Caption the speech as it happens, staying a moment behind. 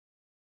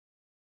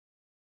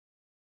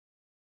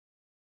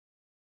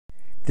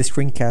This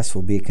screencast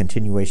will be a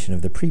continuation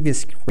of the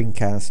previous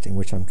screencast in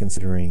which I'm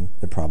considering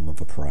the problem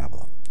of a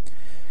parabola.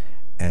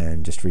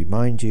 And just to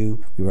remind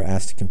you, we were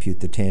asked to compute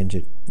the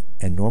tangent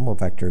and normal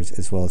vectors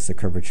as well as the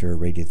curvature,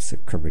 radius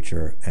of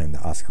curvature, and the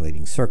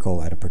oscillating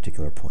circle at a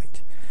particular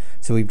point.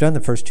 So we've done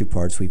the first two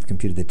parts. We've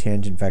computed the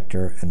tangent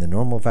vector and the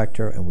normal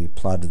vector, and we've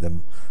plotted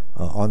them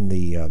on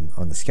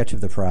the sketch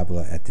of the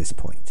parabola at this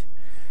point.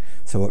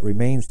 So what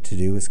remains to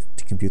do is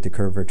to compute the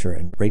curvature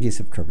and radius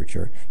of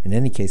curvature. In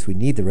any case, we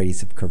need the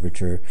radius of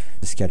curvature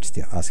to sketch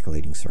the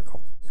oscillating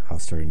circle. I'll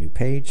start a new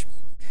page.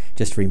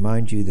 Just to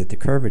remind you that the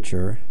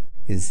curvature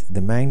is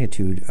the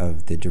magnitude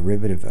of the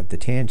derivative of the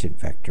tangent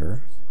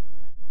vector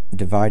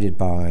divided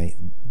by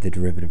the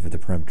derivative of the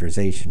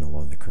parameterization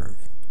along the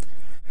curve.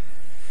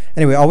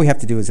 Anyway, all we have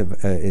to do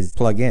is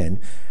plug in.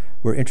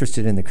 We're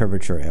interested in the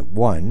curvature at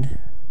 1,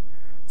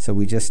 so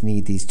we just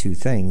need these two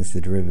things,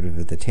 the derivative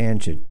of the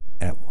tangent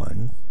at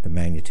 1, the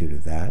magnitude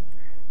of that,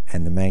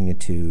 and the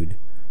magnitude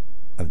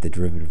of the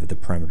derivative of the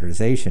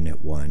parameterization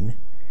at 1.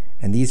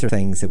 And these are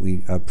things that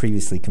we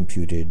previously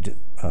computed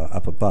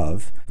up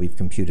above. We've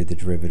computed the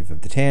derivative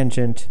of the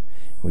tangent.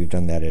 We've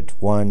done that at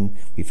 1.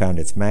 We found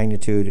its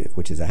magnitude,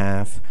 which is a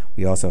half.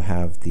 We also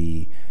have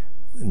the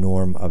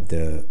norm of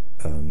the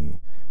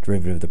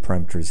derivative of the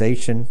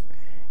parameterization.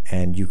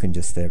 And you can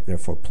just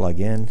therefore plug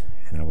in,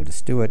 and I will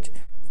just do it.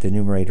 The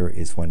numerator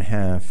is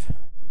 1/2.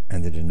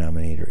 And the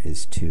denominator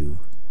is 2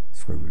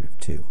 square root of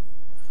 2.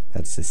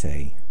 That's to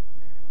say,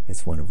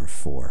 it's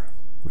 1/4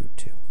 root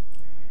 2.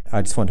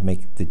 I just want to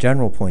make the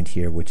general point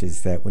here, which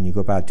is that when you go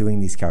about doing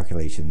these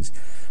calculations,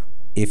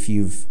 if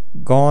you've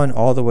gone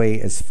all the way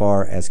as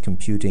far as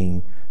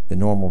computing the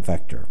normal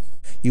vector,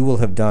 you will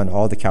have done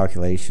all the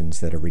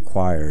calculations that are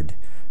required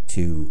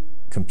to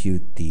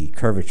compute the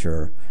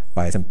curvature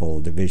by a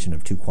simple division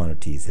of two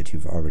quantities that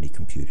you've already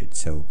computed.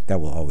 So that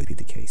will always be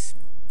the case.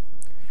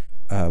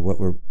 What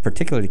we're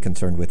particularly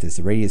concerned with is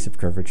the radius of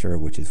curvature,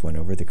 which is 1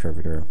 over the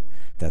curvature.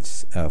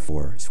 That's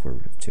 4 square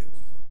root of 2.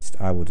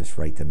 I will just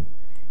write them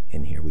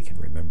in here. We can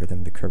remember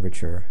them. The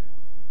curvature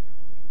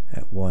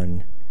at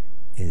 1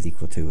 is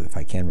equal to, if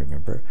I can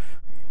remember,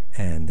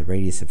 and the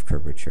radius of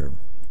curvature,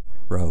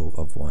 rho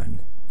of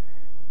 1,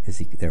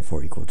 is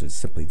therefore equal to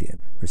simply the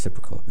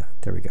reciprocal of that.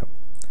 There we go.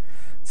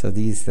 So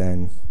these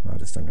then, I'll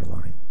just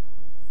underline,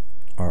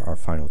 are our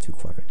final two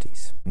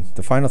quantities.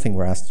 The final thing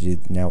we're asked to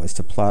do now is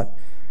to plot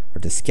or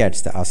to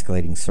sketch the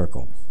oscillating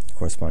circle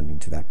corresponding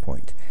to that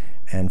point.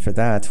 And for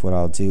that, what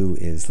I'll do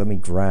is let me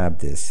grab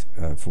this.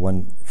 For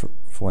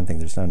one thing,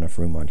 there's not enough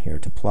room on here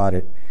to plot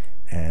it,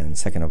 and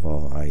second of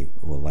all, I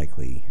will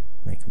likely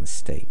make a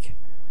mistake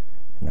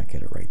and not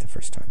get it right the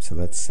first time. So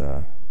let's,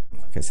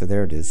 okay, so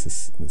there it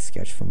is, the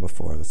sketch from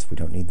before. We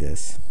don't need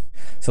this.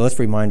 So let's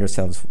remind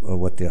ourselves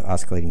what the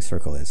oscillating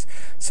circle is.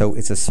 So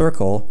it's a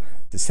circle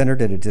that's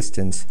centered at a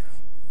distance,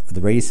 the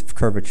radius of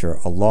curvature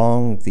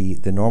along the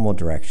normal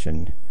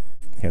direction.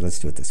 Here, let's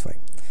do it this way.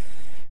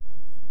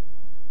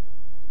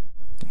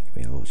 Give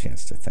me a little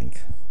chance to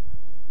think.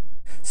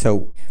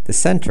 So the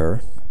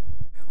center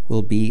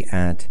will be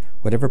at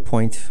whatever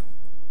point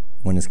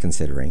one is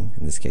considering.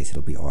 In this case,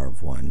 it'll be r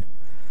of 1.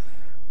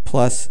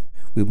 Plus,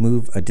 we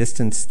move a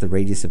distance, the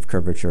radius of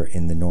curvature,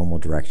 in the normal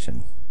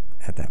direction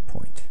at that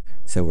point.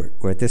 So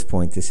we're at this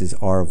point. This is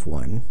r of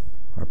 1,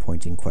 our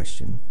point in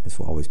question. This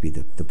will always be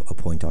a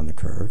point on the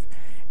curve.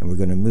 And we're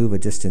going to move a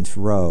distance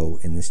rho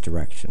in this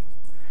direction.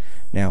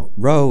 Now,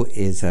 rho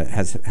is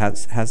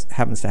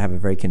happens to have a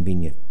very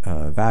convenient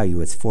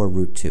value. It's 4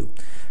 root 2.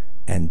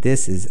 And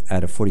this is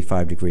at a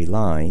 45-degree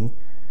line.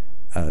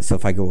 So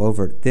if I go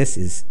over,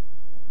 this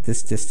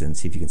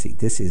distance, if you can see,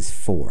 this is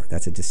 4.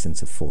 That's a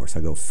distance of 4. So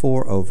I go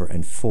 4 over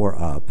and 4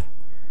 up.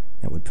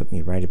 That would put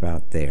me right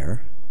about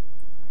there.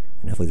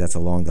 And hopefully that's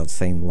along the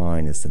same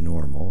line as the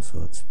normal. So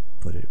let's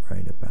put it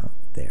right about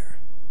there.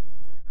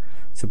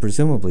 So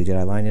presumably, did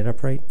I line it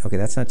up right? Okay,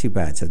 that's not too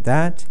bad. So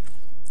that,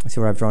 see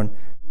where I've drawn?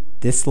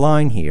 This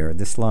line here,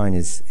 this line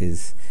is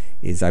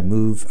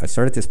I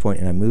start at this point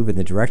and I move in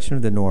the direction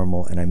of the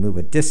normal and I move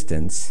a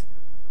distance,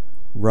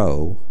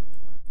 rho,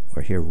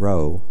 where here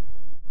rho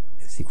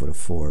is equal to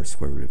 4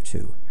 square root of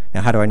 2.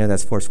 Now how do I know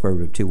that's 4 square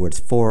root of 2? Where it's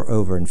 4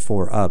 over and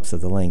 4 up, so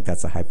the length,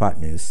 that's a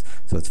hypotenuse,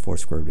 so it's 4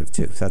 square root of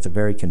 2. So that's a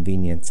very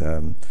convenient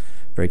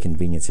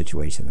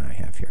situation that I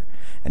have here.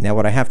 And now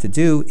what I have to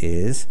do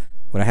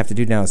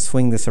now is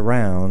swing this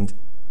around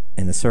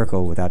in a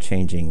circle without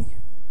changing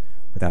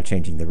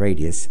the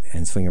radius,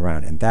 and swing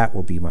around, and that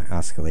will be my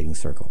oscillating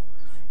circle.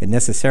 It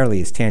necessarily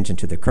is tangent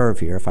to the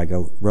curve here. If I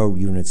go rho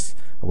units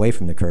away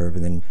from the curve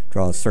and then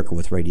draw a circle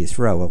with radius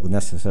rho, it will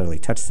necessarily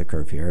touch the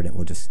curve here, and it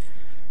will just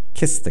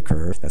kiss the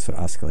curve. That's what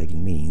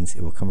oscillating means.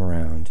 It will come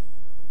around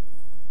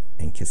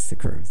and kiss the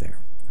curve there,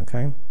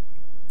 okay? And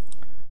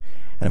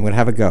I'm going to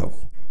have a go.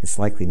 It's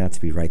likely not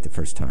to be right the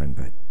first time,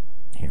 but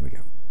here we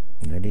go.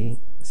 Ready,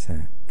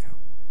 set, go.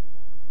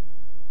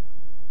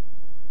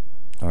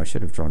 Oh, I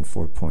should have drawn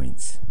 4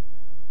 points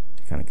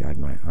to kind of guide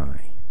my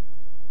eye.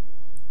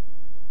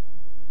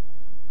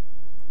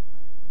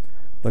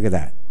 Look at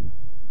that.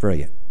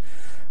 Brilliant.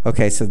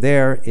 Okay, so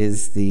there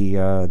is the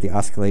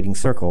oscillating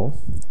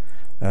circle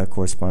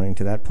corresponding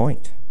to that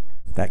point.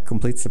 That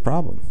completes the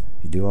problem.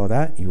 If you do all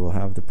that, you will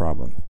have the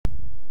problem.